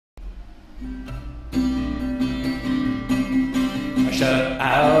shout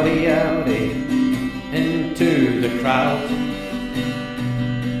outy, outy into the crowd.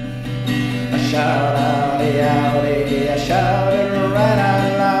 I shout outy, outy, I shout it right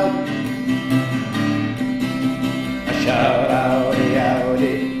out loud. I shout outy,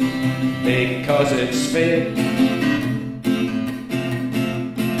 outy because it's fair.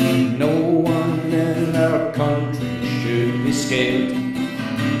 No one in our country should be scared.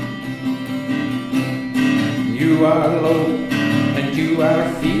 You are low and you are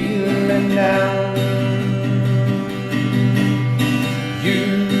feeling down. You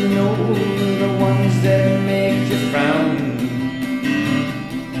know the ones that make you frown.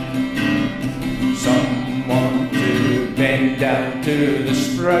 Some want to bend down to the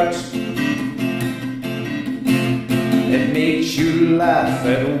sprouts. It makes you laugh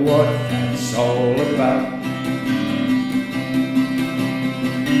at what that's all about.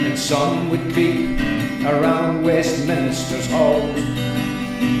 And some would creep around Westminster's halls,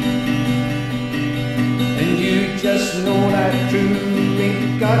 and you just know that crew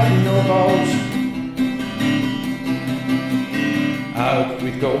ain't got no balls. Out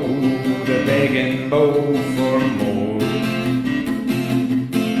we go to beg and bow for more.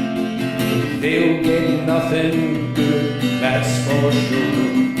 They'll get nothing good, that's for sure.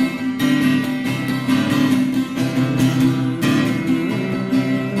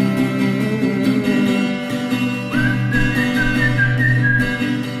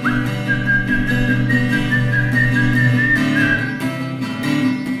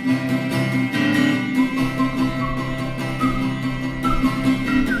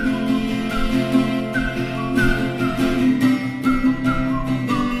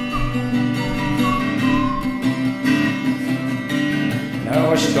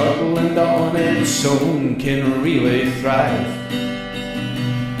 Now Scotland on its own can really thrive.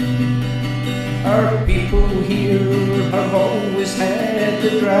 Our people here have always had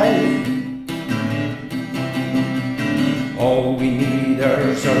the drive. All we need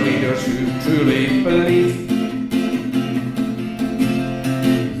are leaders who truly believe.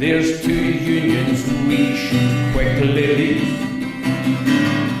 There's two unions we should quickly leave.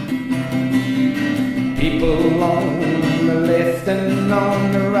 People on the left and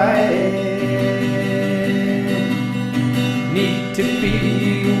on the right need to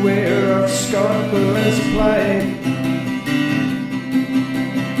be aware of Scotland's plight.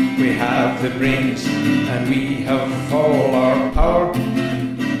 We have the brains and we have all our power.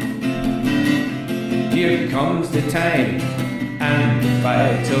 Here comes the time and the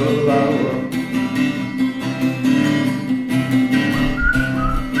vital hour.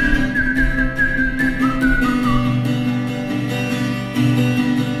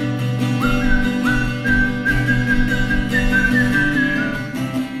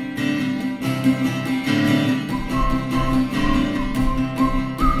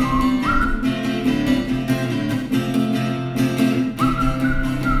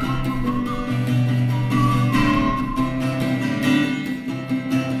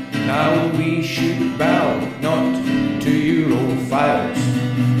 Now we should bow not to Europhiles.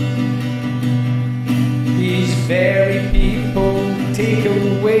 These very people take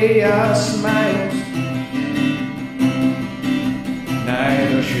away our smiles.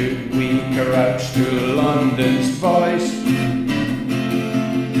 Neither should we crouch to London's voice.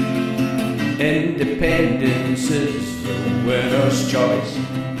 Independence is the winner's choice.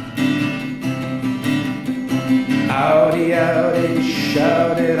 Outy, outy,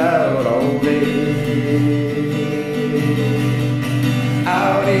 shout it out all day.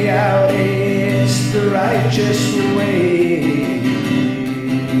 Outy, outy, it's the righteous way.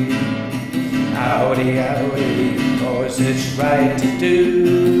 Outy, outy, 'cause it's right to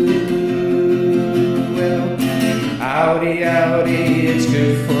do.